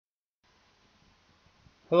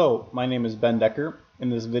Hello, my name is Ben Decker. In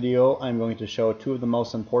this video, I'm going to show two of the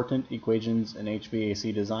most important equations in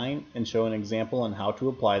HVAC design and show an example on how to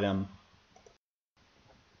apply them.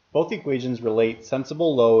 Both equations relate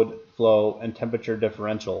sensible load, flow, and temperature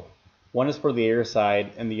differential. One is for the air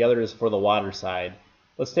side and the other is for the water side.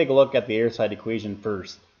 Let's take a look at the air side equation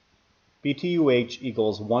first. BTUH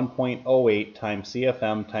equals 1.08 times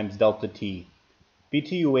CFM times delta T.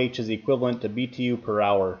 BTUH is equivalent to BTU per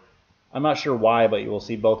hour. I'm not sure why, but you will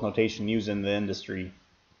see both notation used in the industry.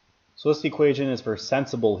 So this equation is for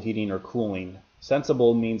sensible heating or cooling.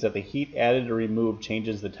 Sensible means that the heat added or removed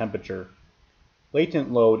changes the temperature.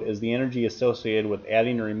 Latent load is the energy associated with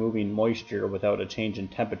adding or removing moisture without a change in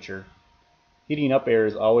temperature. Heating up air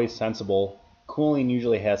is always sensible. Cooling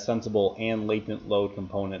usually has sensible and latent load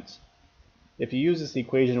components. If you use this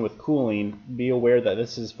equation with cooling, be aware that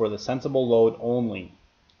this is for the sensible load only.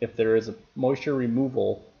 If there is a moisture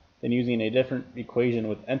removal, then using a different equation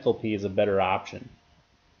with enthalpy is a better option.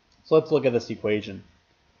 So let's look at this equation.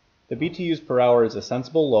 The BTUs per hour is a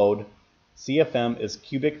sensible load. CFM is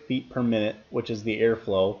cubic feet per minute, which is the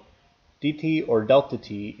airflow. dt or delta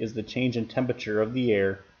T is the change in temperature of the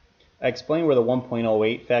air. I explained where the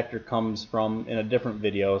 1.08 factor comes from in a different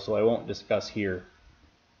video, so I won't discuss here.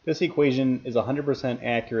 This equation is 100%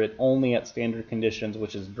 accurate only at standard conditions,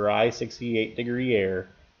 which is dry 68-degree air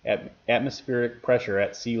at atmospheric pressure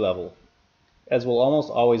at sea level. As will almost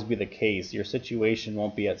always be the case, your situation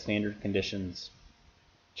won't be at standard conditions.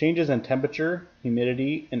 Changes in temperature,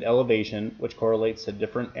 humidity, and elevation, which correlates to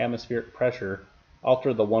different atmospheric pressure,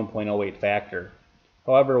 alter the 1.08 factor.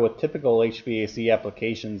 However, with typical HVAC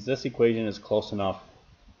applications, this equation is close enough.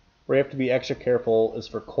 Where you have to be extra careful is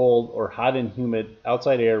for cold or hot and humid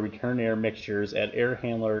outside air return air mixtures at air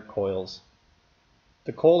handler coils.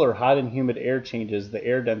 The cold or hot and humid air changes the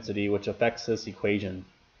air density, which affects this equation.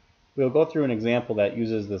 We'll go through an example that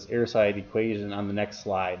uses this air side equation on the next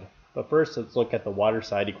slide. But first, let's look at the water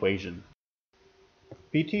side equation.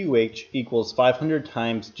 BTUH equals 500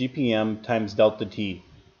 times GPM times delta T.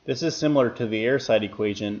 This is similar to the air side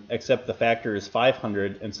equation, except the factor is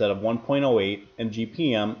 500 instead of 1.08 and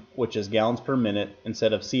GPM, which is gallons per minute,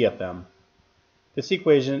 instead of CFM. This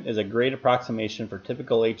equation is a great approximation for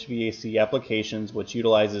typical HVAC applications, which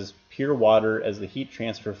utilizes pure water as the heat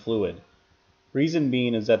transfer fluid. Reason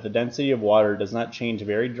being is that the density of water does not change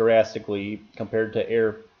very drastically compared to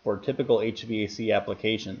air for typical HVAC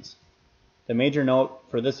applications. The major note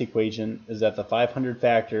for this equation is that the 500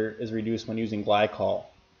 factor is reduced when using glycol.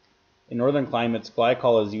 In northern climates,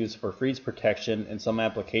 glycol is used for freeze protection in some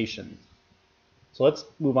applications. So let's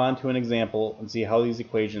move on to an example and see how these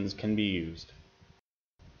equations can be used.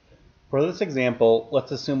 For this example,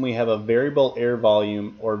 let's assume we have a variable air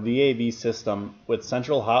volume or VAV system with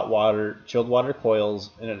central hot water, chilled water coils,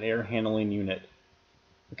 and an air handling unit.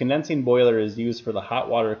 The condensing boiler is used for the hot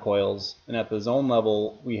water coils, and at the zone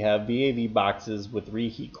level we have VAV boxes with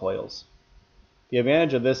reheat coils. The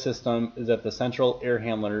advantage of this system is that the central air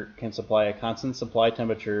handler can supply a constant supply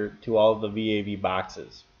temperature to all of the VAV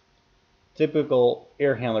boxes. Typical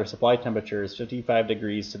air handler supply temperature is 55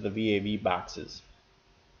 degrees to the VAV boxes.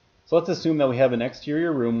 So let's assume that we have an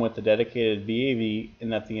exterior room with a dedicated VAV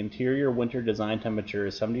and that the interior winter design temperature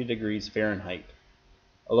is 70 degrees Fahrenheit.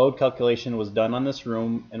 A load calculation was done on this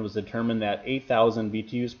room and was determined that 8,000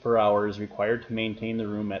 BTUs per hour is required to maintain the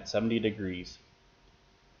room at 70 degrees.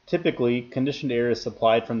 Typically, conditioned air is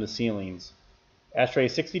supplied from the ceilings. ASHRAE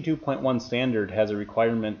 62.1 standard has a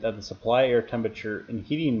requirement that the supply air temperature in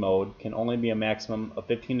heating mode can only be a maximum of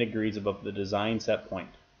 15 degrees above the design set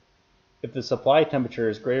point. If the supply temperature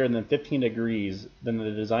is greater than 15 degrees, then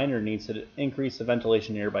the designer needs to increase the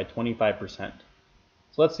ventilation air by 25%.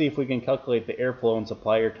 So let's see if we can calculate the airflow and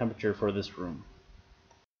supply air temperature for this room.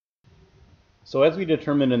 So as we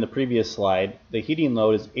determined in the previous slide, the heating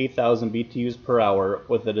load is 8,000 BTUs per hour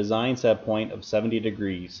with a design set point of 70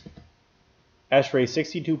 degrees. ASHRAE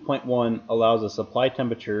 62.1 allows a supply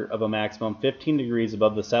temperature of a maximum 15 degrees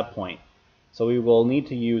above the set point. So we will need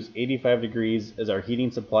to use 85 degrees as our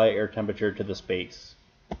heating supply air temperature to the space.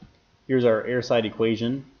 Here's our air side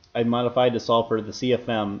equation. I've modified to solve for the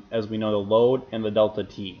CFM as we know the load and the delta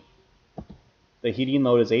T. The heating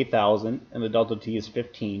load is 8,000 and the delta T is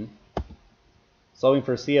 15. Solving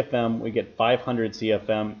for CFM, we get 500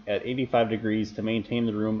 CFM at 85 degrees to maintain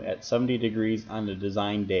the room at 70 degrees on the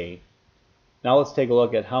design day. Now let's take a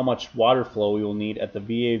look at how much water flow we will need at the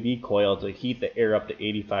VAV coil to heat the air up to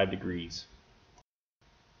 85 degrees.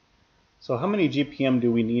 So how many GPM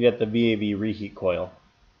do we need at the VAV reheat coil?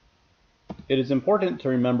 It is important to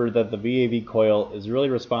remember that the VAV coil is really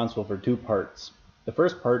responsible for two parts. The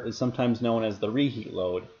first part is sometimes known as the reheat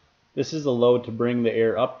load. This is the load to bring the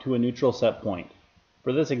air up to a neutral set point.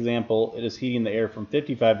 For this example, it is heating the air from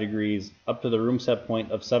 55 degrees up to the room set point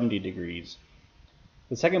of 70 degrees.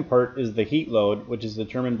 The second part is the heat load, which is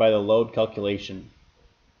determined by the load calculation.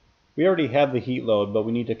 We already have the heat load, but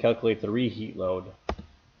we need to calculate the reheat load.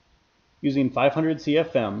 Using 500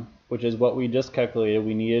 CFM, which is what we just calculated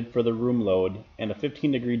we needed for the room load, and a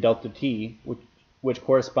 15 degree delta T, which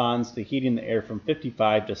corresponds to heating the air from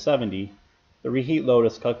 55 to 70, the reheat load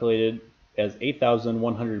is calculated as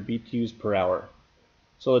 8,100 BTUs per hour.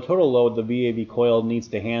 So the total load the VAV coil needs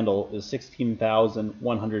to handle is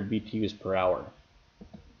 16,100 BTUs per hour.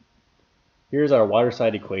 Here's our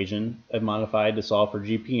Waterside equation, I've modified to solve for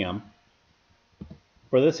GPM.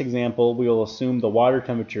 For this example, we will assume the water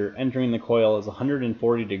temperature entering the coil is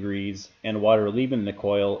 140 degrees and water leaving the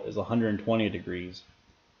coil is 120 degrees.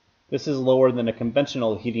 This is lower than a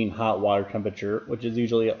conventional heating hot water temperature, which is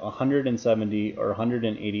usually 170 or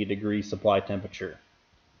 180 degree supply temperature.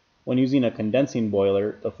 When using a condensing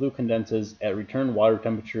boiler, the flue condenses at return water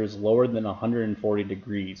temperatures lower than 140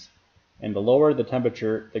 degrees, and the lower the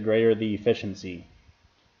temperature, the greater the efficiency.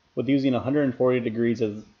 With using 140 degrees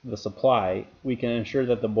as the supply, we can ensure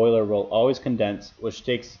that the boiler will always condense, which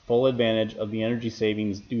takes full advantage of the energy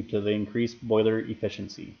savings due to the increased boiler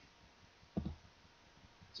efficiency.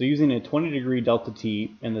 So using a 20 degree delta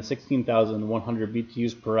T and the 16,100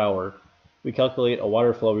 BTUs per hour, we calculate a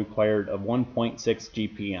water flow required of 1.6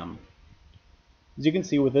 GPM. As you can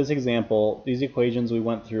see with this example, these equations we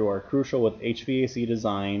went through are crucial with HVAC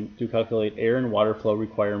design to calculate air and water flow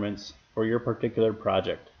requirements for your particular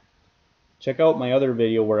project. Check out my other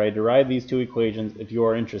video where I derive these two equations if you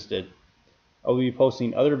are interested. I will be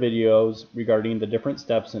posting other videos regarding the different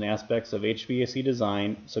steps and aspects of HVAC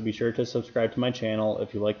design, so be sure to subscribe to my channel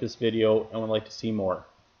if you like this video and would like to see more.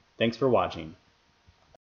 Thanks for watching.